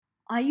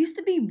I used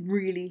to be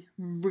really,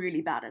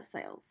 really bad at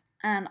sales.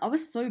 And I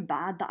was so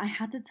bad that I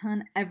had to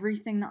turn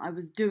everything that I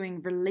was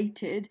doing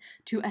related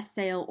to a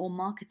sale or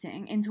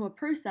marketing into a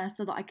process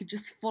so that I could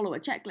just follow a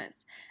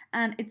checklist.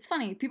 And it's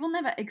funny, people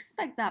never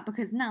expect that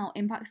because now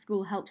Impact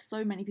School helps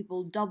so many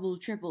people double,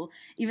 triple,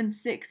 even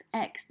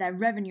 6x their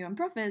revenue and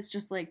profits,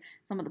 just like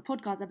some of the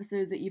podcast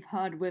episodes that you've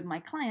heard with my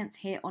clients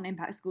here on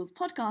Impact School's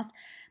podcast.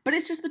 But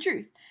it's just the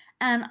truth.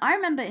 And I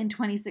remember in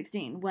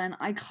 2016 when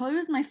I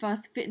closed my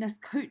first fitness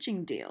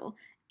coaching deal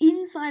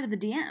inside of the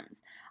DMs.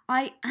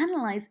 I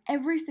analyzed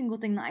every single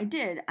thing that I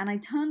did and I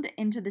turned it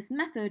into this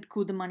method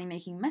called the money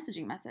making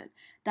messaging method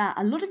that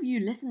a lot of you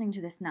listening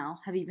to this now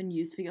have even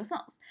used for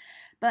yourselves.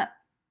 But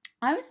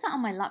I was sat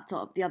on my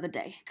laptop the other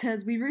day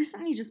because we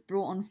recently just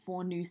brought on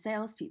 4 new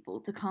salespeople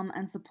to come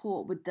and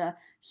support with the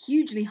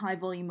hugely high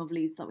volume of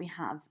leads that we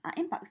have at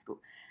Impact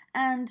School.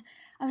 And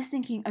I was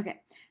thinking,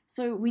 okay,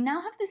 so we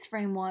now have this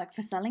framework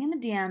for selling in the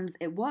DMs.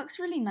 It works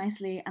really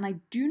nicely, and I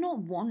do not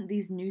want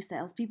these new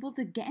salespeople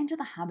to get into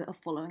the habit of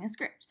following a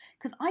script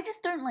because I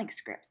just don't like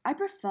scripts. I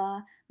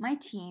prefer my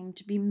team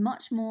to be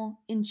much more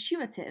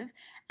intuitive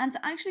and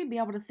to actually be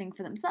able to think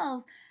for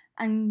themselves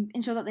and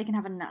ensure that they can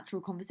have a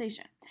natural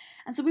conversation.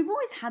 And so we've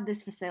always had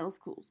this for sales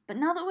calls, but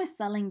now that we're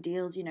selling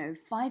deals,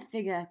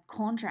 5-figure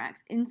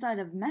contracts inside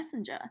of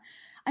Messenger,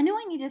 I knew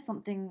I needed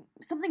something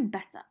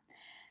better.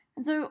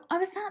 And so I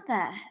was sat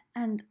there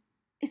and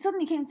it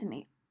suddenly came to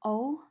me,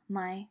 oh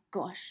my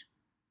gosh,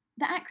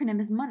 the acronym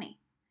is MONEY.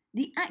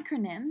 The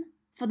acronym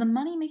for the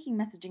money making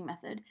messaging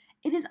method,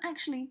 it is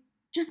actually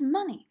just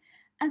money.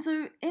 And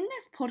so in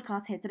this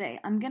podcast here today,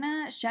 I'm going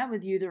to share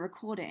with you the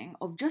recording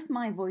of just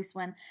my voice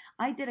when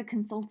I did a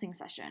consulting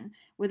session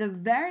with a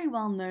very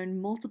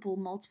well-known multiple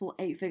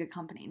 8-figure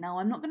company. Now,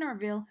 I'm not going to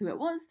reveal who it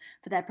was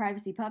for their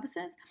privacy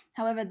purposes.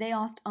 However, they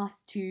asked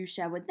us to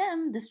share with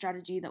them the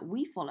strategy that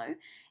we follow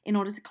in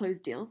order to close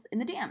deals in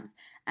the DMs.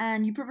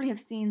 And you probably have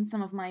seen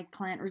some of my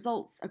client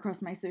results across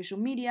my social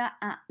media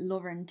at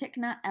Lauren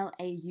Tickner,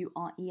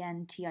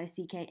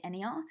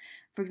 LAURENTICKNER.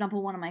 For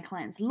example, one of my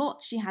clients,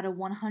 Lot, she had a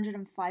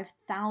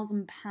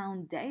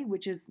 £105,000 day,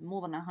 which is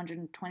more than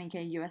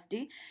 120k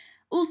USD,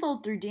 all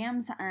sold through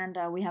DMs. And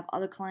we have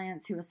other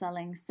clients who are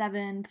selling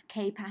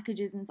 7k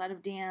packages inside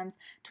of DMs,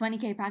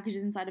 20k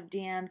packages inside of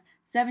DMs,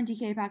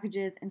 70k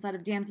packages inside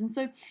of DMs. And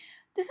so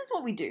this is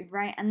what we do,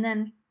 right? And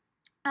then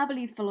our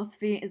belief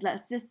philosophy is let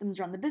systems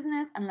run the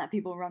business and let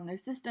people run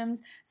those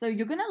systems. So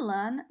you're going to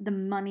learn the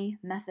money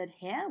method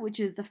here, which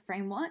is the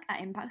framework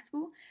at Impact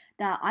School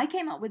that I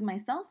came up with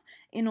myself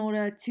in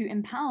order to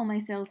empower my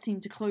sales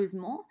team to close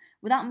more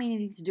without me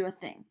needing to do a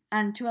thing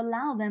and to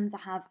allow them to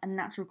have a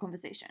natural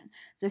conversation.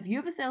 So if you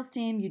have a sales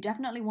team, you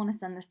definitely want to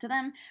send this to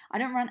them. I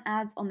don't run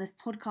ads on this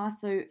podcast,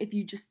 so if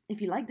you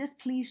like this,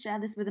 please share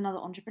this with another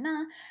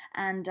entrepreneur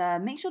and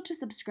make sure to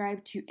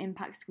subscribe to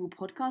Impact School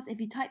podcast.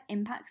 If you type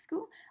Impact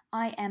School,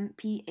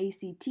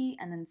 IMPACT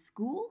and then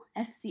school,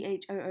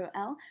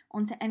 SCHOOL,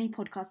 onto any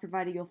podcast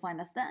provider, you'll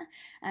find us there.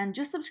 And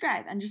just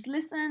subscribe and just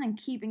listen and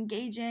keep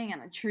engaging,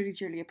 and I truly,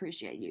 truly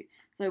appreciate you.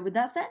 So with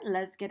that said,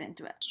 let's get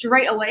into it.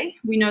 Straight away,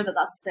 we know that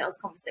that's a sales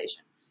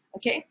conversation,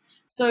 okay?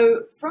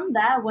 So from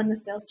there, when the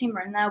sales team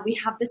are in there, we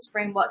have this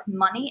framework,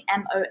 MONEY,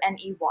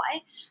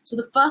 MONEY. So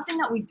the first thing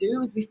that we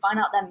do is we find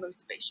out their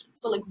motivation.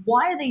 So like,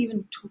 why are they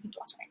even talking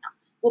to us right now?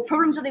 What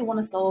problems do they want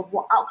to solve?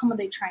 What outcome are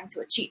they trying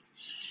to achieve?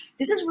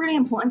 This is really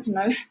important to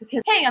know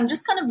because, hey, I'm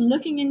just kind of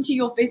looking into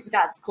your Facebook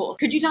ads course.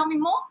 Could you tell me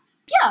more?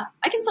 Yeah,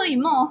 I can tell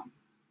you more.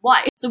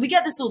 Why? So we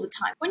get this all the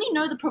time. When you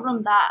know the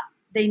problem that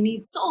they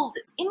need solved,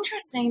 it's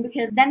interesting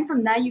because then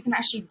from there you can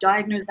actually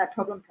diagnose that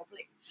problem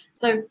properly.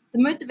 So the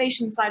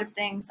motivation side of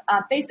things,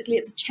 basically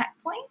it's a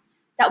checkpoint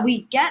that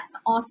we get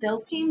our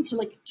sales team to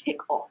like tick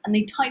off, and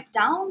they type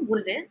down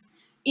what it is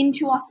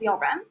into our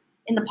CRM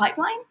in the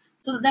pipeline,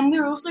 so that then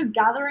we're also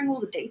gathering all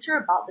the data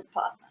about this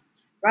person,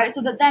 right?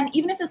 So that then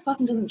even if this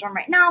person doesn't join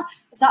right now,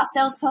 if that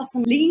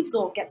salesperson leaves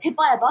or gets hit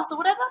by a bus or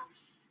whatever,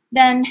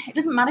 then it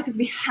doesn't matter because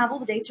we have all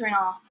the data in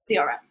our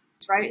CRM,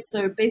 right?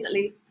 So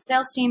basically, the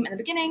sales team in the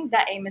beginning,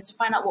 their aim is to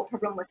find out what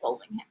problem we're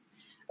solving here,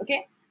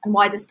 okay? And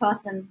why this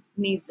person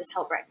needs this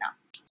help right now.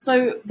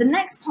 So the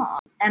next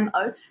part,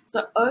 MO.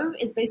 So O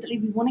is basically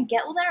we want to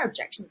get all their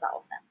objections out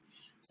of them.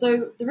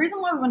 So the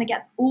reason why we want to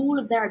get all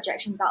of their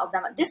objections out of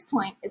them at this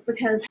point is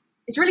because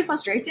it's really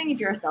frustrating if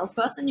you're a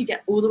salesperson, you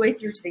get all the way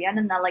through to the end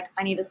and they're like,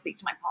 I need to speak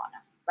to my partner,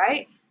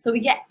 right? So we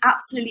get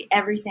absolutely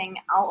everything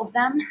out of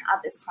them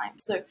at this time.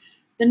 So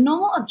the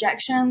normal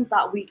objections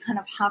that we kind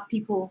of have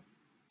people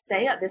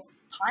say at this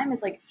time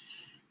is like,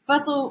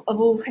 first of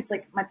all, it's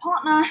like my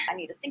partner, I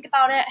need to think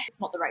about it.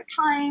 It's not the right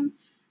time.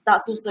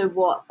 That's also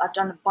what I've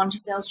done a bunch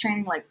of sales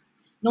training. Like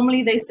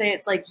normally they say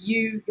it's like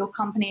you, your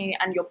company,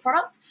 and your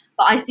product.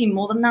 But I see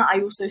more than that.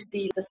 I also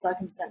see the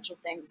circumstantial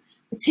things,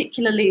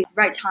 particularly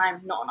right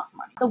time, not enough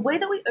money. The way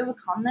that we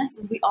overcome this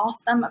is we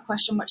ask them a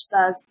question which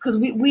says, because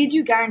we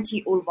do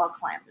guarantee all of our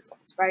client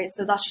results, right?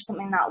 So that's just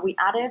something that we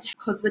added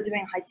because we're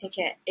doing high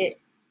ticket. It's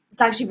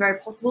actually very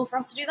possible for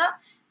us to do that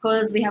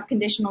because we have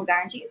conditional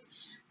guarantees.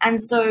 And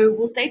so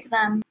we'll say to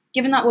them,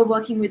 given that we're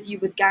working with you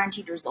with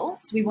guaranteed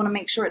results, we want to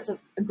make sure it's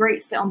a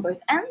great fit on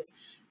both ends.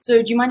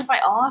 So do you mind if I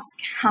ask,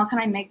 how can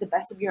I make the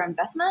best of your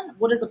investment?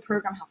 What does a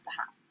program have to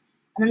have?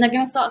 And then they're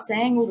going to start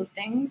saying all the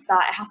things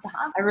that it has to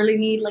have. I really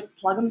need like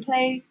plug and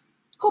play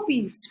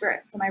copy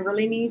scripts, and I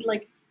really need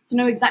like to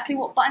know exactly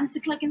what buttons to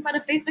click inside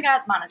of Facebook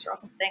Ads Manager or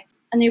something.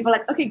 And you'll be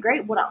like, okay,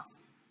 great, what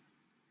else?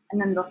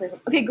 And then they'll say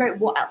something, okay, great,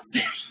 what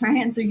else?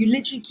 Right? And so you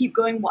literally keep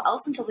going, what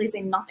else, until they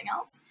say nothing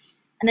else.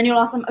 And then you'll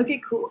ask them,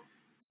 okay, cool.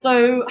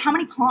 So how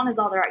many partners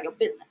are there at your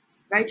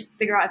business, right? To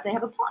figure out if they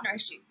have a partner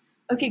issue.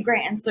 Okay,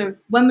 great. And so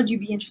when would you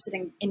be interested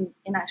in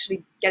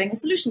actually getting a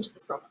solution to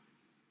this problem?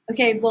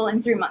 Okay, well,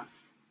 in 3 months.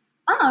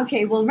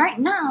 Okay, well, right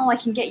now I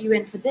can get you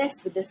in for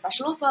this with this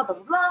special offer, blah,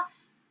 blah, blah.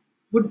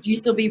 Would you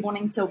still be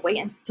wanting to wait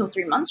until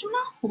 3 months from now?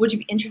 Or would you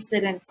be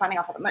interested in signing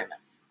up at the moment?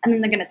 And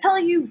then they're going to tell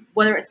you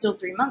whether it's still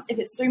 3 months. If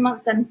it's 3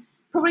 months, then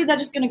probably they're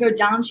just going to go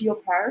down to your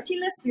priority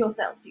list for your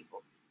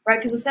salespeople, right?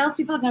 Because the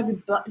salespeople are going to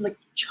be like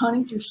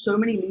churning through so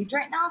many leads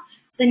right now,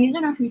 so they need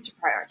to know who to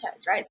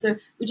prioritize, right? So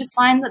we just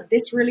find that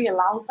this really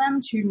allows them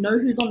to know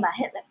who's on their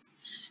hit list,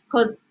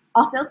 because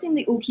our sales team,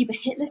 they all keep a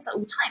hit list at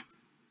all times.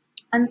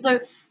 And so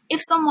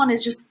if someone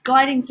is just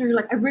gliding through,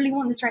 like, I really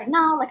want this right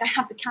now, like I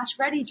have the cash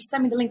ready, just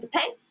send me the link to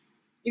pay,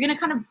 you're going to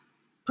kind of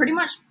pretty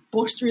much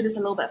push through this a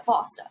little bit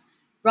faster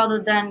rather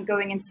than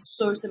going into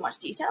so much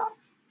detail.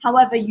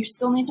 However, you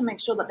still need to make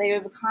sure that they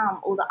overcome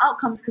all the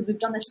outcomes, because we've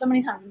done this so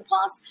many times in the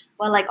past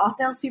where like our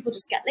salespeople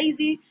just get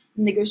lazy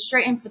and they go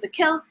straight in for the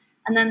kill,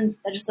 and then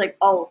they're just like,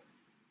 oh,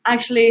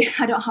 actually,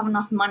 I don't have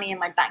enough money in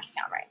my bank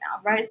account right now,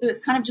 right? So it's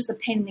kind of just a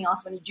pain in the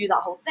ass when you do that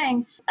whole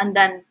thing, and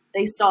then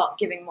they start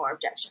giving more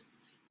objections.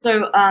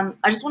 So I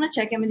just want to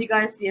check in with you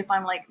guys, see if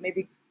I'm like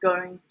maybe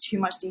going too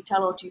much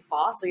detail or too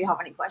far, so you have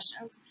any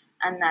questions,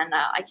 and then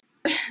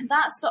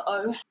that's the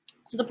O.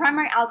 So the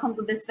primary outcomes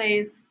of this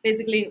phase,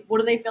 basically, what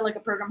do they feel like a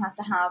program has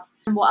to have,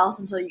 and what else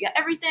until you get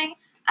everything,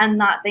 and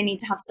that they need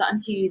to have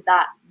certainty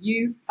that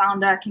you,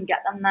 founder, can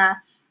get them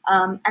there.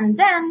 And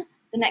then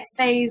the next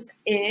phase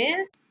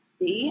is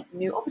the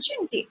new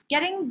opportunity.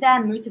 Getting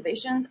their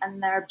motivations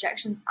and their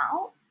objections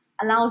out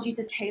allows you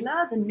to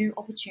tailor the new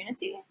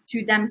opportunity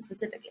to them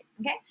specifically,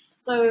 okay?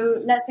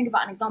 So let's think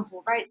about an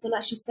example, right? So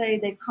let's just say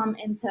they've come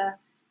into,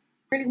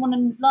 really want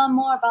to learn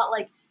more about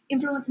like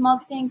influencer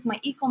marketing for my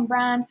ecom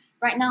brand.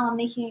 Right now I'm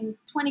making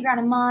 20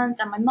 grand a month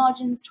and my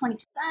margin's 20%.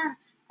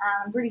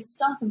 I'm really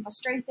stuck and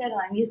frustrated and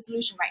I need a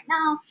solution right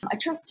now. I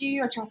trust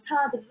you, I trust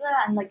her, da, da,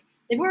 da, and like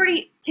they've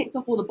already ticked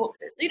off all the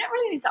boxes. So you don't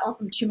really need to ask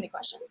them too many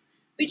questions.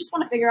 But you just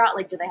want to figure out,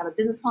 like, do they have a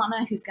business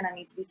partner who's going to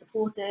need to be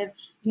supportive?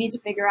 You need to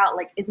figure out,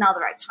 like, is now the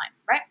right time,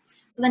 right?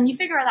 So then you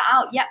figure that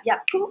out.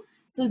 Yep, cool.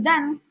 So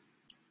then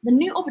the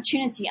new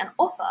opportunity and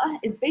offer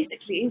is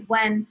basically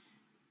when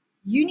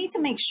you need to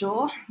make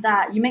sure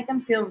that you make them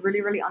feel really,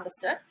 really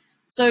understood.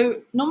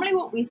 So normally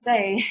what we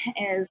say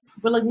is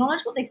we'll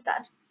acknowledge what they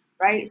said,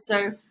 right?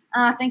 So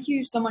thank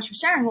you so much for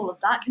sharing all of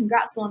that.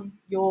 Congrats on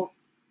your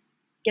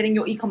getting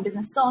your ecom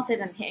business started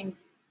and hitting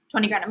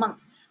 20 grand a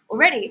month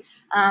already.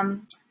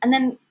 And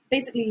then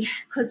basically,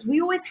 because we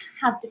always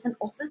have different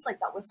offers like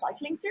that we're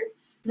cycling through,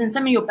 so then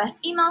send me your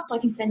best email so I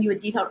can send you a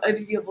detailed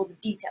overview of all the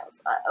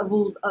details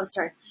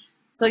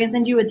so I can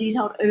send you a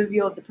detailed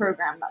overview of the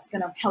program that's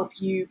going to help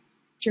you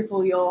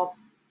triple your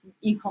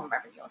ecom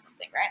revenue or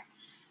something,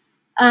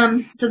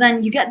 right? So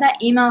then you get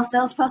that email,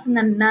 salesperson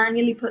then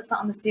manually puts that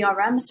on the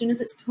CRM. As soon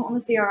as it's put on the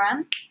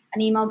CRM,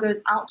 an email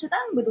goes out to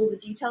them with all the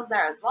details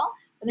there as well.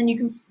 But then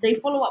they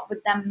follow up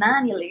with them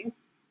manually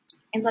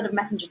inside of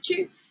Messenger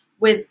too,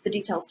 with the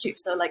details too.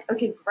 So like,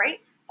 okay,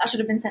 great. That should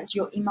have been sent to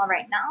your email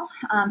right now.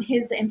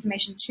 Here's the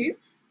information too.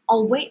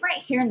 I'll wait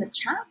right here in the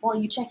chat while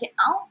you check it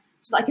out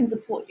so that I can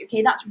support you.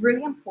 Okay, that's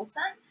really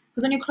important,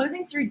 because when you're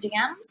closing through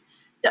DMs,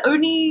 the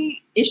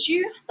only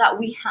issue that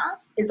we have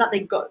is that they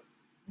go.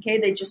 Okay,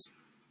 they just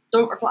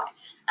don't reply.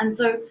 And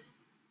so,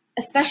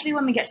 especially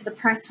when we get to the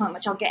price point,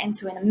 which I'll get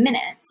into in a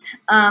minute,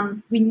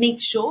 we make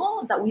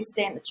sure that we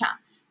stay in the chat.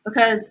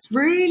 Because it's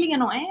really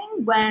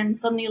annoying when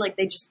suddenly like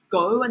they just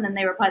go and then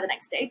they reply the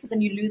next day, because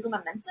then you lose the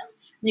momentum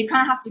and you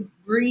kind of have to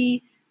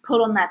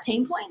pull on their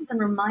pain points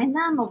and remind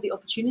them of the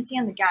opportunity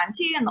and the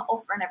guarantee and the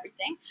offer and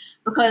everything.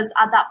 Because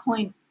at that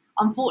point,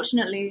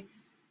 unfortunately,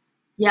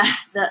 yeah,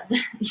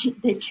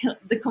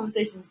 the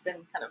conversation's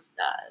been kind of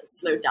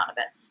slowed down a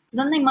bit. So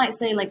then they might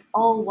say like,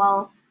 oh,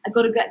 well, I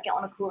got to get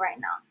on a call right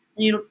now.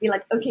 And you'll be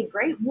like, okay,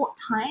 great. What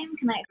time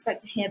can I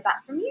expect to hear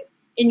back from you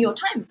in your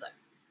time zone?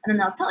 And then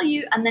they'll tell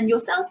you, and then your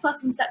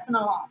salesperson sets an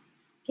alarm,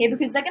 okay?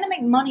 Because they're going to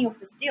make money off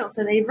this deal.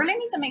 So they really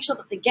need to make sure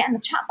that they get in the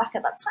chat back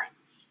at that time.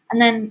 And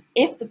then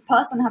if the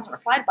person hasn't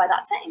replied by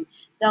that time,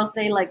 they'll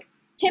say like,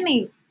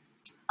 Timmy,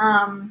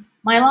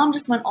 my alarm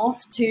just went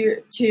off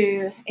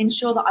to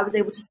ensure that I was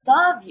able to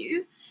serve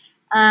you.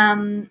 How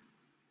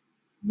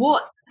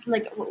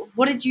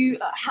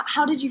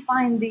did you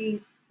find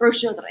the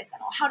brochure that I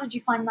sent? Or how did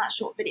you find that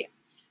short video?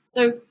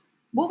 So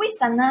what we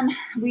send them,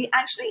 we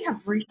actually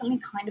have recently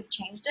kind of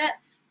changed it.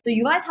 So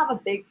you guys have a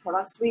big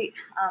product suite.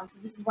 So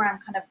this is where I'm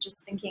kind of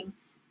just thinking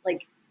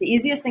like the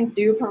easiest thing to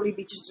do would probably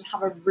be to just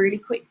have a really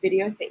quick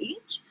video for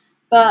each.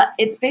 but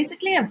it's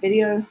basically a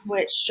video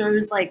which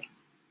shows like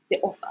the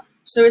offer.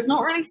 So it's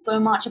not really so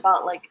much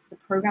about like the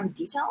program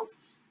details.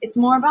 It's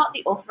more about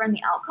the offer and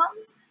the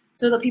outcomes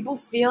so that people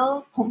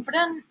feel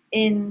confident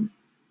in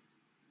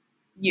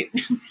you,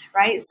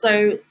 right?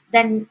 So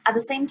then at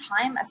the same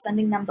time as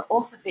sending them the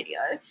offer video,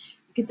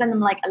 you can send them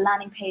like a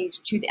landing page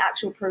to the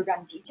actual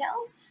program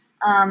details,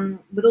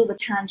 with all the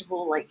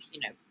tangible, like,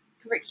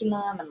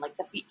 curriculum and like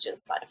the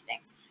features side of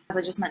things. As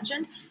I just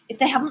mentioned, if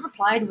they haven't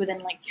replied within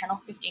like 10 or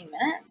 15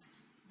 minutes,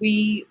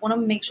 we want to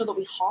make sure that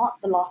we heart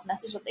the last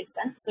message that they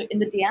sent. So in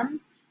the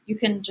DMs, you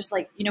can just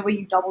like, where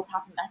you double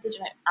tap a message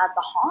and it adds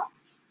a heart.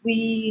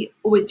 We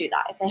always do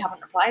that if they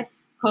haven't replied,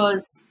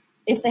 because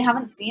if they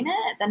haven't seen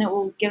it, then it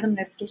will give them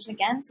notification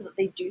again so that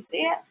they do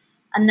see it.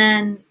 And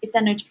then if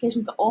their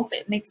notifications are off,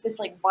 it makes this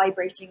like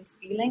vibrating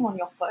feeling on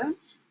your phone.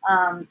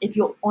 If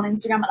you're on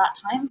Instagram at that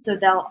time, so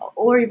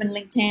or even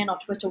LinkedIn or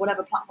Twitter,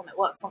 whatever platform it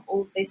works on,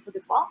 or Facebook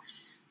as well.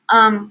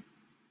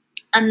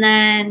 And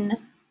then,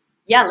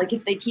 yeah, like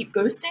if they keep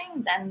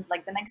ghosting, then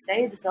like the next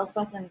day, the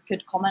salesperson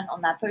could comment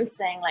on that post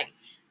saying like,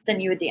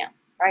 send you a DM,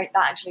 right?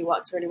 That actually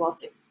works really well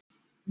too.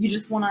 You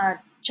just want to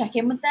check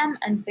in with them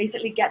and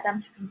basically get them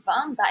to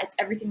confirm that it's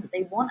everything that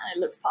they want and it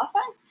looks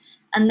perfect.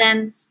 And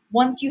then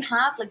once you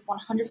have like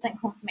 100%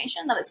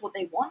 confirmation that it's what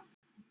they want,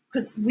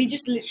 because we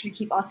just literally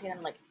keep asking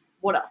them like,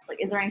 what else?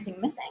 Like, is there anything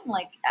missing?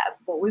 Like,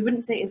 well, we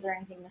wouldn't say, is there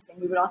anything missing?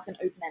 We would ask an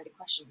open-ended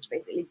question to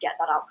basically get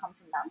that outcome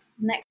from them.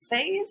 Next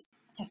phase,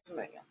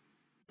 testimonial.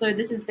 So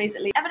this is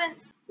basically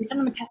evidence. We send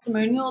them a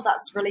testimonial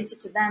that's related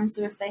to them.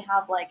 So if they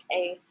have like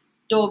a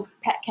dog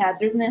pet care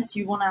business,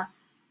 you want to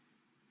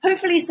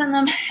hopefully send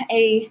them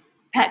a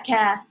pet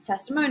care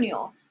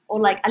testimonial, or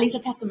like at least a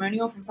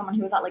testimonial from someone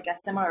who was at like a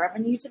similar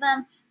revenue to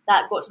them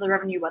that got to the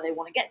revenue where they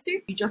want to get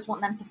to. You just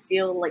want them to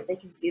feel like they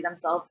can see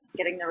themselves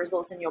getting the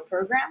results in your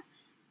program.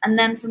 And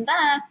then from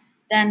there,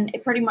 then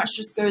it pretty much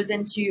just goes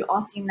into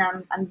asking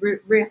them and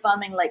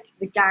reaffirming like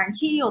the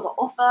guarantee or the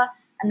offer,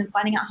 and then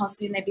finding out how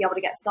soon they'd be able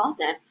to get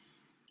started.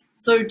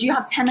 So do you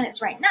have 10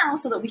 minutes right now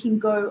so that we can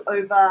go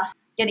over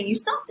getting you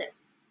started?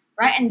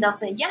 Right? And they'll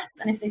say yes.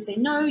 And if they say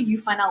no, you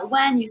find out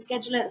when, you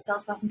schedule it, the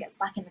salesperson gets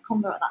back in the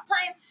convo at that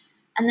time.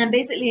 And then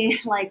basically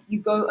like you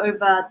go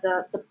over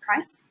the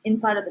price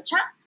inside of the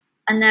chat.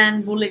 And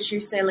then we'll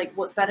literally say like,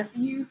 what's better for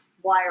you,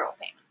 wire or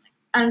payment.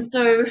 And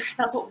so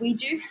that's what we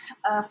do.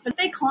 If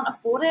they can't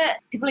afford it,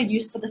 people are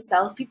used for the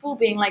salespeople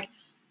being like,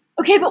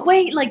 okay, but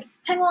wait, like,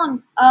 hang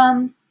on,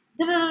 kind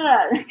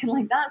of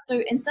like that.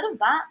 So instead of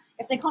that,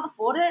 if they can't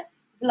afford it,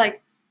 be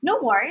like, no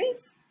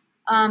worries,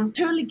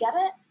 totally get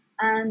it.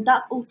 And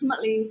that's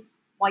ultimately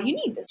why you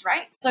need this,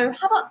 right? So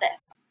how about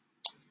this?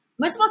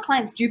 Most of our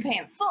clients do pay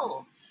in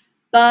full,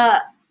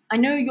 but I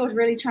know you're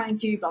really trying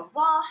to blah, blah,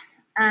 blah,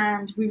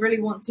 and we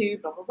really want to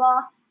blah, blah,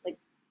 blah, like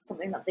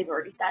something that they've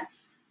already said.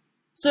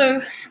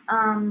 So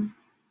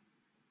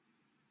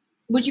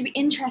would you be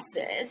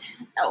interested,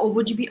 or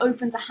would you be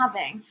open to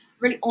having a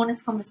really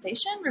honest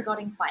conversation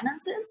regarding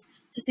finances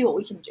to see what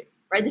we can do,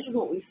 right? This is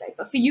what we say.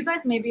 But for you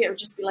guys, maybe it would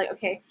just be like,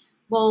 okay,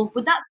 well,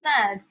 with that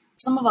said,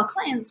 some of our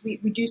clients, we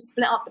do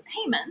split up the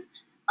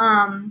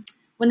payment.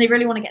 When they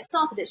really want to get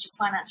started, it's just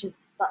finances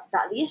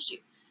that the issue.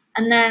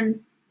 And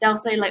then they'll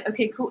say like,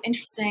 okay, cool,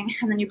 interesting.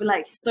 And then you'll be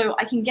like, so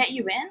I can get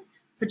you in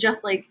for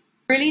just like,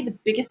 really the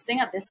biggest thing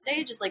at this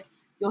stage is like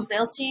your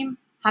sales team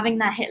having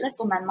their hit list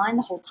on their mind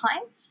the whole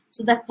time.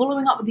 So they're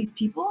following up with these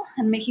people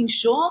and making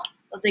sure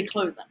that they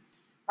close them,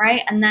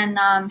 right? And then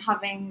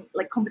having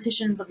like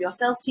competitions of your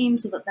sales team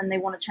so that then they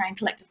want to try and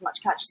collect as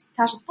much cash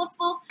as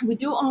possible. We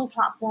do it on all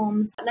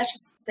platforms. Let's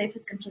just say for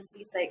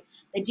simplicity's sake,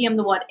 they DM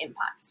the word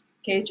impact,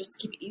 okay? Just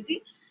keep it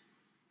easy.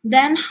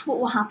 Then what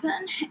will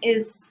happen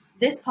is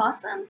this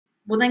person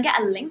will then get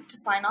a link to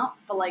sign up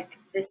for like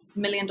this $1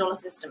 million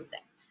system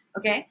thing,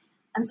 okay?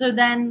 And so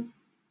then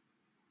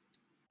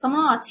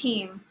someone on our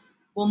team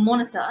will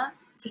monitor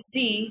to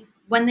see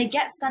when they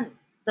get sent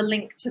the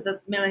link to the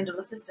 $1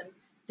 million system,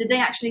 did they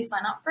actually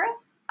sign up for it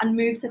and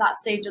move to that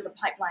stage of the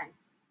pipeline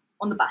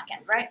on the back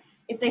end, right?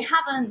 If they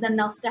haven't, then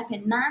they'll step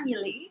in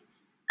manually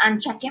and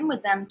check in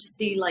with them to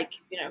see like,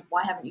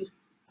 why haven't you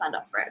signed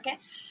up for it, okay?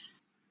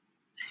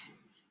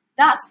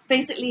 That's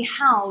basically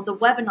how the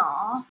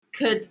webinar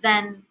could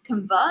then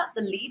convert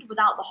the lead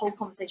without the whole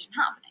conversation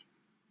happening,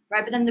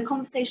 right? But then the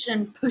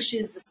conversation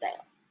pushes the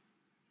sale.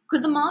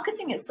 Because the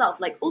marketing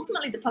itself, like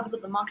ultimately the purpose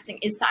of the marketing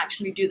is to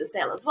actually do the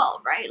sale as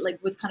well, right? Like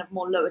with kind of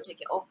more lower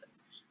ticket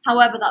offers.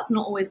 However, that's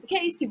not always the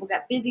case. People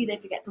get busy, they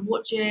forget to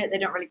watch it, they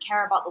don't really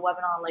care about the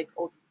webinar, like,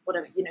 or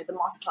whatever, the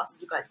masterclass as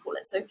you guys call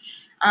it. So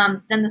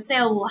then the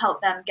sale will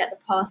help them get the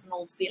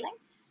personal feeling.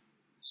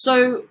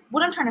 So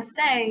what I'm trying to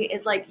say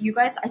is like, you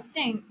guys, I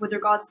think with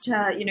regards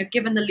to,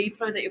 given the lead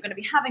flow that you're going to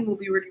be having will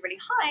be really, really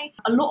high,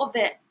 a lot of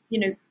it,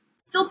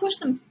 still push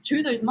them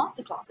to those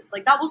masterclasses.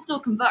 Like that will still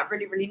convert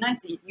really, really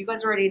nicely. You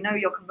guys already know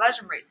your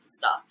conversion rates and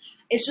stuff.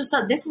 It's just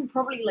that this will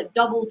probably like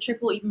double,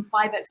 triple, even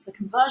 5x the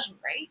conversion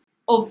rate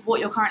of what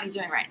you're currently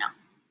doing right now.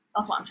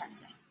 That's what I'm trying to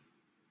say.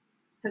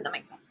 Hope that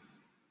makes sense.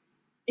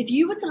 If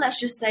you were to, let's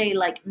just say,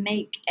 like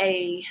make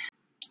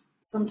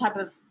some type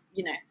of,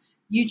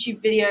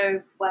 YouTube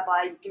video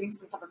whereby you're giving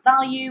some type of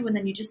value, and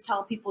then you just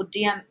tell people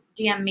DM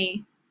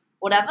me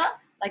whatever,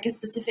 like a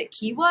specific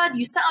keyword.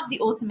 You set up the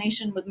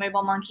automation with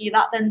Mobile Monkey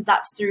that then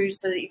zaps through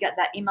so that you get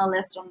that email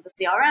list on the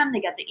CRM, they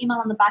get the email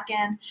on the back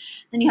end.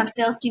 Then you have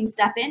sales team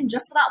step in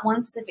just for that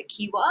one specific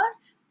keyword.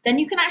 Then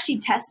you can actually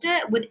test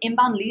it with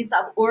inbound leads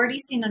that have already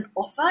seen an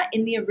offer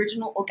in the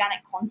original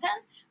organic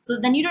content. So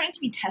then you don't need to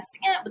be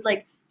testing it with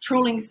like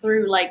trolling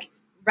through like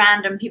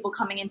random people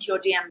coming into your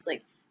DMs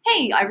like,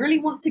 hey, I really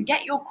want to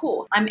get your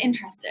course. I'm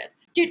interested.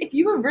 Dude, if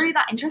you were really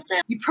that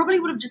interested, you probably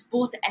would have just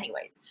bought it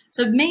anyways.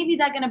 So maybe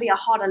they're going to be a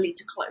harder lead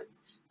to close.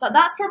 So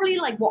that's probably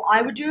like what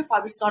I would do if I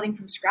was starting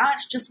from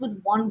scratch, just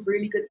with one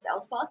really good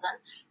salesperson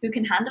who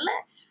can handle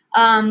it.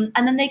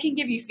 And then they can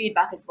give you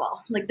feedback as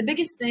well. Like the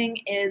biggest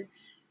thing is,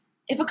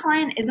 if a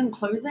client isn't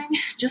closing,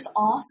 just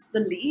ask the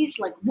lead,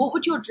 like, what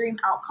would your dream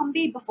outcome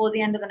be before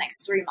the end of the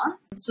next 3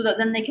 months? So that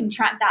then they can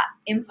track that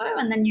info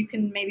and then you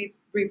can maybe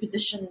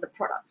reposition the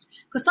product.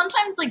 Because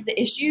sometimes like the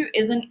issue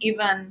isn't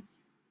even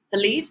the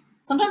lead.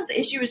 Sometimes the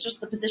issue is just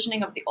the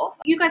positioning of the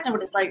offer. You guys know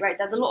what it's like, right?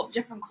 There's a lot of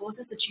different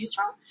courses to choose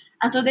from.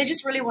 And so they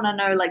just really want to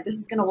know, like, this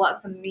is going to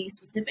work for me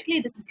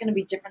specifically. This is going to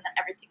be different than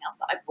everything else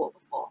that I bought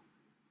before.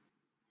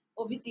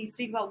 Obviously,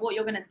 speak about what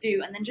you're going to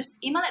do and then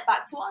just email it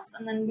back to us.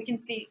 And then we can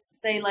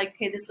say like,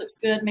 okay, this looks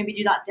good. Maybe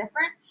do that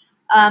different.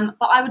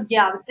 But I would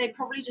say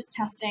probably just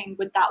testing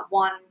with that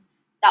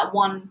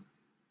one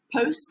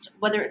post,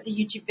 whether it's a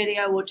YouTube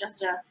video or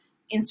just a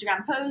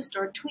Instagram post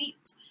or a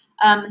tweet.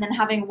 And then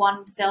having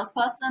one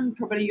salesperson,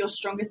 probably your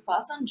strongest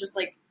person, just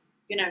like,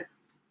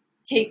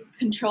 take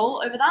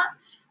control over that.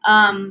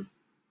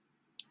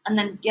 And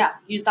then,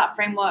 use that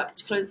framework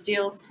to close the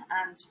deals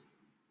and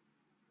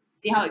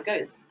see how it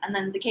goes. And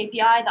then the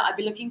KPI that I'd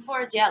be looking for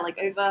is, like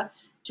over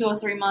 2 or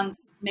 3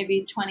 months,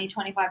 maybe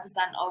 20-25%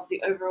 of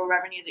the overall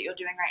revenue that you're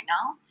doing right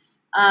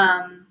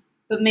now.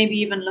 But maybe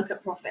even look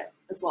at profit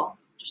as well,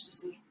 just to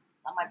see.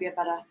 That might be a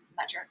better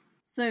metric.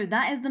 So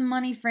that is the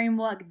money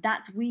framework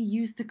that we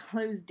use to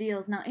close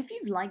deals. Now, if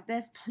you've liked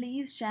this,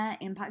 please share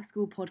Impact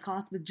School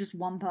podcast with just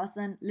one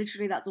person.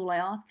 Literally, that's all I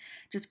ask.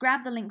 Just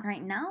grab the link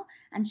right now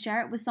and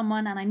share it with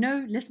someone. And I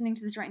know listening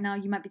to this right now,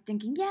 you might be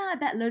thinking, I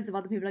bet loads of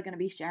other people are going to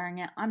be sharing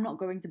it. I'm not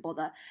going to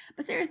bother.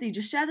 But seriously,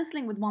 just share this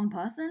link with one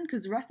person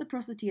because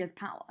reciprocity is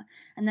power.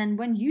 And then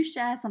when you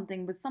share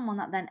something with someone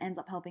that then ends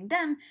up helping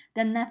them,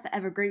 then they're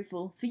forever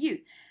grateful for you.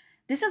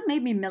 This has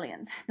made me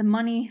millions. The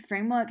money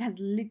framework has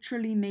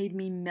literally made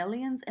me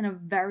millions in a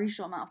very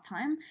short amount of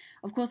time.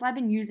 Of course, I've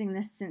been using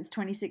this since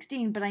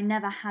 2016, but I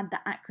never had the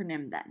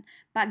acronym then.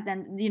 Back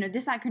then,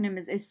 this acronym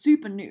is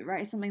super new,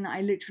 right? It's something that I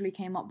literally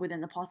came up with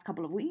in the past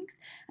couple of weeks.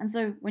 And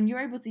so when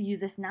you're able to use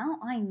this now,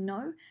 I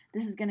know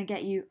this is going to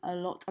get you a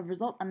lot of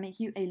results and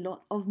make you a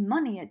lot of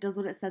money. It does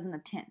what it says in the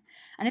tin.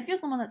 And if you're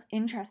someone that's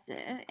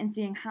interested in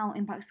seeing how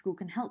Impact School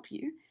can help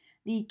you,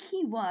 the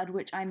key word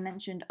which I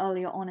mentioned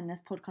earlier on in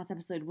this podcast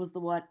episode was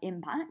the word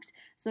impact.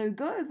 So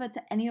go over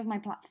to any of my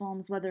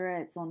platforms, whether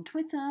it's on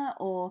Twitter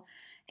or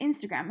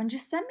Instagram, and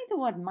just send me the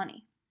word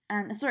money.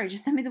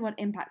 Just send me the word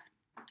impact.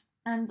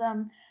 And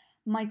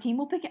my team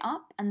will pick it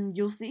up and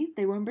you'll see.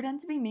 They won't pretend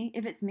to be me.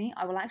 If it's me,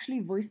 I will actually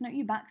voice note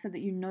you back so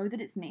that you know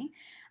that it's me.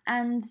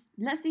 And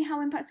let's see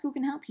how Impact School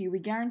can help you. We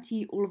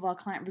guarantee all of our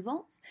client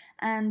results.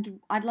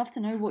 And I'd love to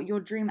know what your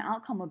dream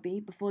outcome would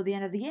be before the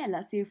end of the year.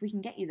 Let's see if we can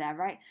get you there,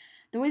 right?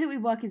 The way that we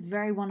work is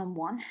very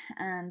one-on-one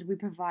and we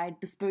provide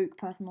bespoke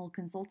personal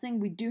consulting.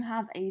 We do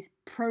have a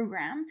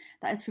program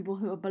that is for people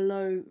who are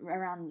below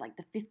around like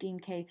the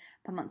 15K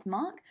per month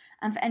mark.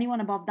 And for anyone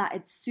above that,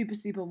 it's super,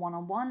 super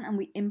one-on-one. And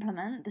we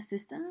implement the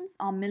systems,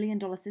 our $1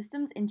 million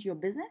systems, into your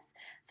business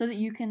so that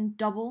you can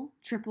double,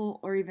 triple,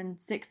 or even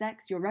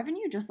 6x your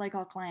revenue, just like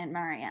our client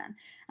Marianne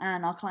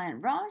and our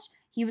client Raj.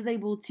 He was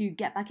able to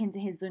get back into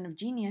his zone of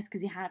genius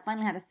because he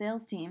finally had a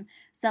sales team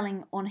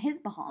selling on his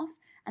behalf.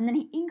 And then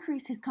he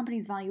increased his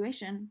company's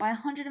valuation by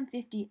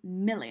 150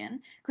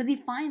 million because he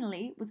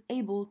finally was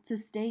able to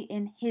stay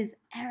in his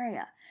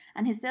area.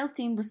 And his sales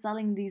team was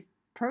selling these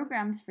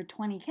programs for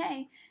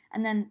 20K.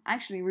 And then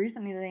actually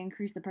recently they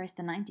increased the price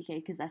to 90K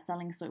because they're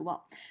selling so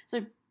well.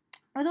 So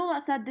with all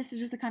that said, this is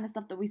just the kind of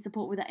stuff that we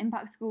support with at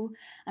Impact School.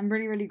 I'm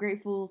really, really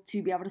grateful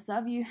to be able to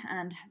serve you.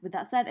 And with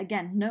that said,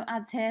 again, no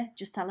ads here,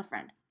 just tell a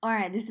friend. All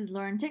right, this is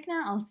Lauren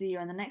Tickner. I'll see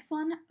you in the next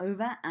one.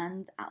 Over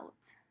and out.